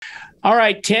All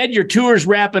right, Ted, your tour's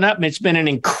wrapping up, and it's been an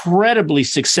incredibly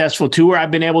successful tour.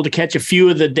 I've been able to catch a few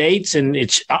of the dates, and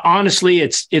it's honestly,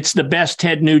 it's the best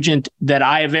Ted Nugent that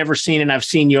I have ever seen, and I've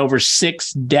seen you over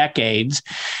 6 decades.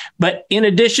 But in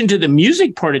addition to the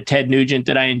music part of Ted Nugent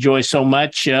that I enjoy so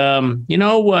much,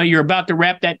 you're about to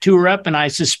wrap that tour up, and I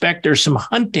suspect there's some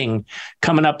hunting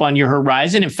coming up on your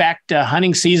horizon. In fact,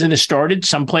 hunting season has started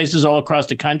some places all across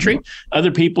the country.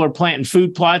 Other people are planting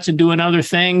food plots and doing other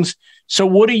things. So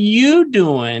what are you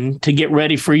doing to get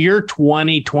ready for your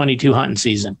 2022 hunting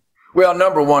season? Well,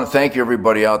 number one, thank you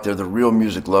everybody out there. The real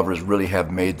music lovers really have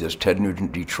made this Ted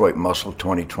Nugent Detroit Muscle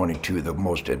 2022 the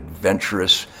most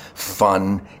adventurous,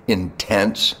 fun,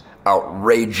 intense,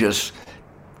 outrageous,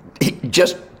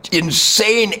 just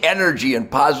insane energy and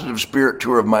positive spirit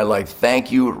tour of my life.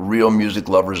 Thank you, real music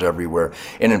lovers everywhere.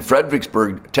 And in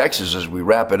Fredericksburg, Texas, as we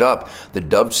wrap it up, the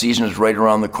dove season is right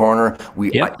around the corner.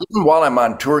 Even while I'm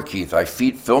on tour, Keith, I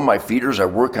fill my feeders, I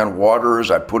work on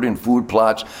waterers, I put in food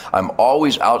plots. I'm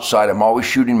always outside. I'm always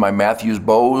shooting my Matthews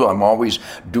bow. I'm always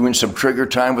doing some trigger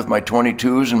time with my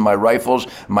 22s and my rifles,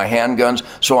 my handguns.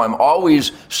 So I'm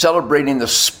always celebrating the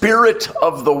spirit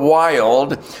of the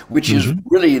wild, which is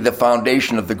really the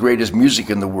foundation of the greatest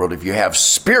music in the world. If you have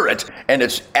spirit and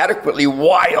it's adequately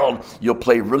wild, you'll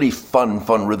play really fun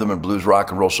rhythm and blues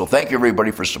rock and roll. So thank you everybody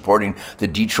for supporting the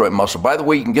Detroit Muscle. By the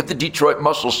way, you can get the Detroit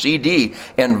Muscle CD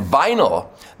and vinyl.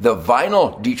 The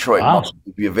vinyl Detroit Muscle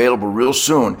will be available real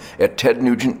soon at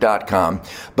tednugent.com.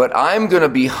 But I'm going to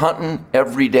be hunting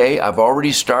every day. I've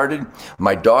already started.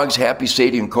 My dogs, Happy,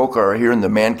 Sadie, and Coca, are here in the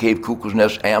Man Cave Cuckoo's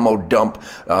Nest Ammo Dump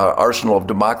Arsenal of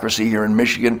Democracy here in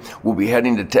Michigan. We'll be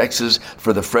heading to Texas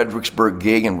for the Fredericksburg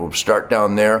gig, and we'll start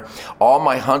down there. All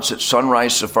my hunts at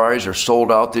Sunrise Safaris are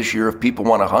sold out this year. If people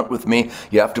want to hunt with me,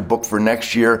 you have to book for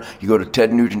next year. You go to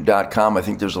tednugent.com. I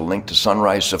think there's a link to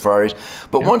Sunrise Safaris.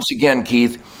 But once again,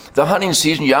 Keith, the hunting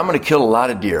season, I'm going to kill a lot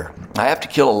of deer. I have to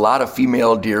kill a lot of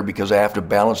female deer because I have to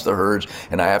balance the herds,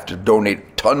 and I have to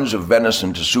donate tons of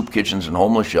venison to soup kitchens and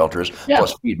homeless shelters,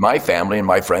 plus feed my family and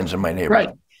my friends and my neighbors. Right.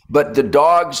 But the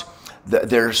dogs,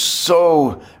 they're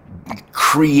so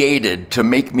created to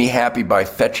make me happy by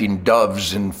fetching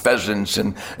doves and pheasants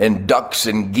and ducks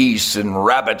and geese and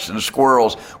rabbits and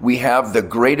squirrels. We have the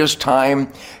greatest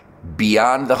time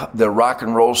beyond the rock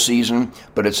and roll season,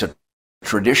 but it's a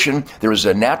tradition. There is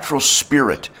a natural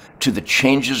spirit to the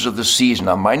changes of the season.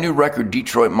 On my new record,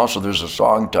 Detroit Muscle, there's a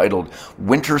song titled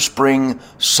Winter, Spring,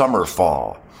 Summer,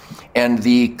 Fall. And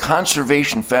the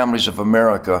conservation families of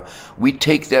America, we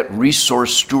take that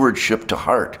resource stewardship to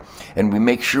heart, and we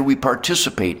make sure we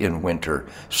participate in winter,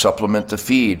 supplement the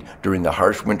feed during the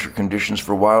harsh winter conditions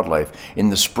for wildlife. In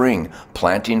the spring,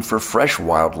 planting for fresh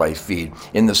wildlife feed.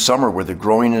 In the summer, where the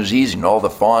growing is easy and all the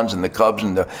fawns and the cubs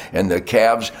and the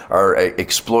calves are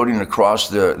exploding across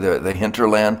the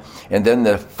hinterland. And then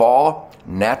the fall,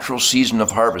 natural season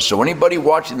of harvest. So anybody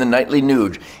watching the Nightly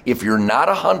Nuge, if you're not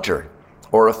a hunter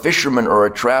or a fisherman or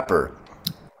a trapper,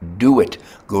 do it.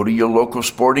 Go to your local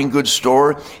sporting goods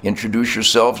store, introduce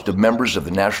yourselves to members of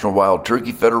the National Wild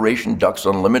Turkey Federation, Ducks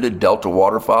Unlimited, Delta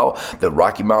Waterfowl, the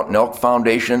Rocky Mountain Elk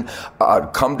Foundation.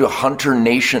 Come to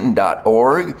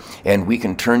hunternation.org, and we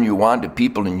can turn you on to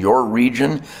people in your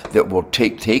region that will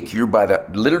take you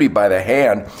literally by the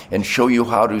hand and show you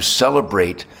how to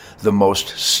celebrate the most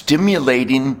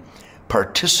stimulating,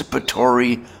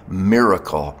 participatory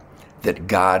miracle that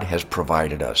God has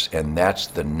provided us, and that's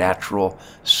the natural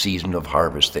season of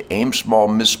harvest. The aim small,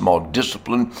 miss small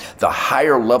discipline, the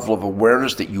higher level of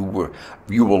awareness that you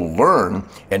will learn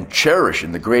and cherish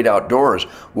in the great outdoors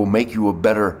will make you a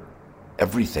better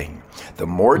everything. The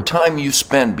more time you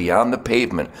spend beyond the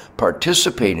pavement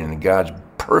participating in God's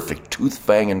perfect tooth,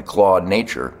 fang, and clawed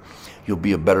nature, you'll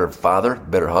be a better father,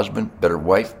 better husband, better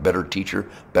wife, better teacher,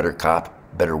 better cop,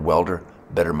 better welder,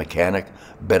 better mechanic,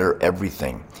 better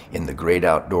everything in the great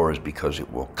outdoors, because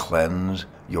it will cleanse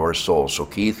your soul. So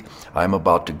Keith, I'm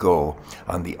about to go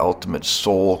on the ultimate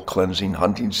soul cleansing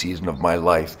hunting season of my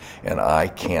life, and I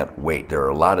can't wait. There are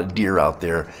a lot of deer out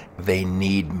there. They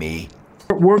need me.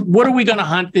 What are we going to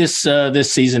hunt this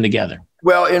season together?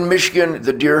 Well, in Michigan,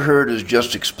 the deer herd is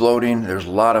just exploding. There's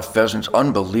a lot of pheasants,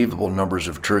 unbelievable numbers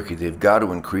of turkey. They've got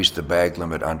to increase the bag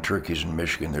limit on turkeys in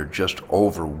Michigan. They're just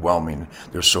overwhelming.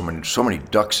 There's so many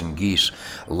ducks and geese.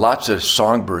 Lots of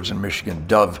songbirds in Michigan.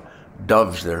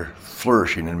 Doves, they're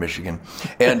flourishing in Michigan.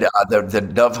 And the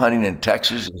dove hunting in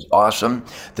Texas is awesome.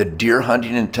 The deer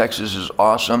hunting in Texas is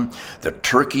awesome. The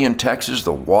turkey in Texas,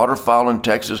 the waterfowl in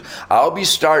Texas. I'll be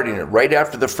starting it right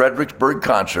after the Fredericksburg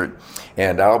concert,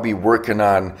 and I'll be working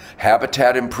on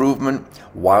habitat improvement,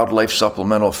 wildlife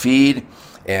supplemental feed,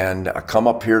 and come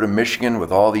up here to Michigan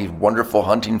with all these wonderful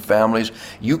hunting families.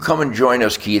 You come and join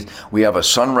us, Keith. We have a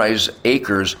Sunrise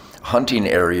Acres hunting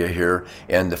area here,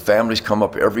 and the families come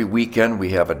up every weekend.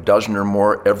 We have a dozen or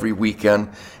more every weekend,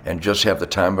 and just have the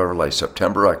time of our life.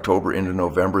 September, October into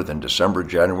November, then December,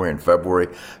 January, and February.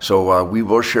 So we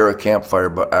will share a campfire,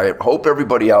 but I hope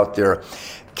everybody out there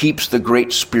keeps the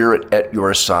great spirit at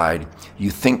your side.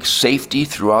 You think safety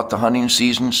throughout the hunting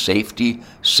season, safety,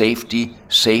 safety,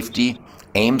 safety.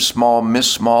 Aim small, miss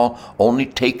small. Only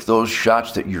take those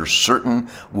shots that you're certain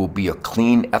will be a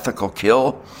clean, ethical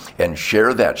kill, and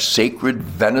share that sacred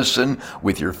venison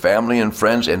with your family and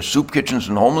friends and soup kitchens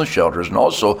and homeless shelters. And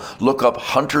also look up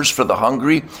Hunters for the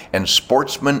Hungry and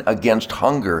Sportsmen Against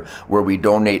Hunger, where we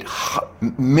donate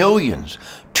millions,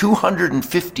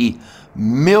 250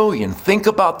 million. Think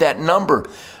about that number.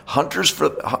 Hunters for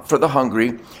the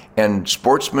Hungry and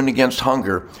Sportsmen Against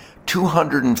Hunger,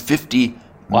 250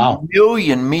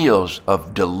 million meals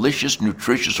of delicious,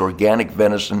 nutritious, organic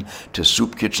venison to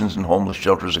soup kitchens and homeless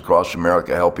shelters across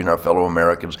America, helping our fellow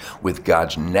Americans with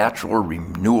God's natural,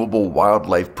 renewable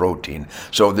wildlife protein.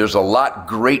 So there's a lot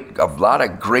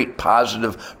of great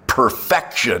positive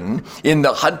perfection in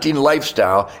the hunting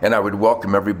lifestyle, and I would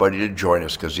welcome everybody to join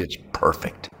us because it's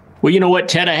perfect. Well, you know what,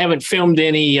 Ted? I haven't filmed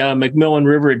any McMillan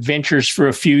River adventures for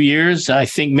a few years. I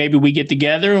think maybe we get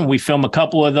together and we film a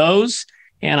couple of those,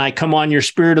 and I come on your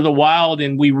Spirit of the Wild,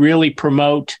 and we really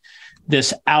promote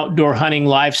this outdoor hunting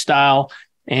lifestyle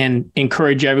and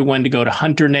encourage everyone to go to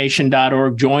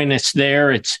hunternation.org. Join us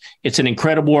there. It's an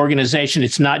incredible organization.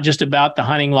 It's not just about the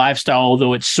hunting lifestyle,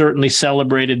 although it's certainly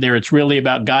celebrated there. It's really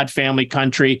about God, family,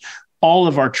 country, all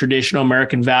of our traditional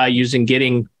American values, and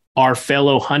getting our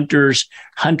fellow hunters,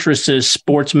 huntresses,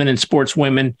 sportsmen, and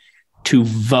sportswomen to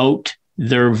vote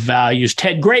their values.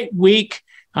 Ted, great week.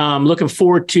 Looking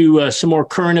forward to some more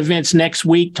current events next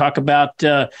week. Talk about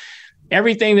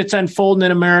everything that's unfolding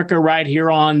in America right here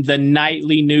on the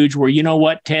Nightly Nuge, where, you know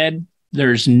what, Ted?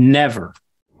 There's never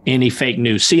any fake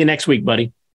news. See you next week,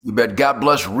 buddy. You bet. God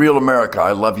bless real America.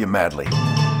 I love you madly.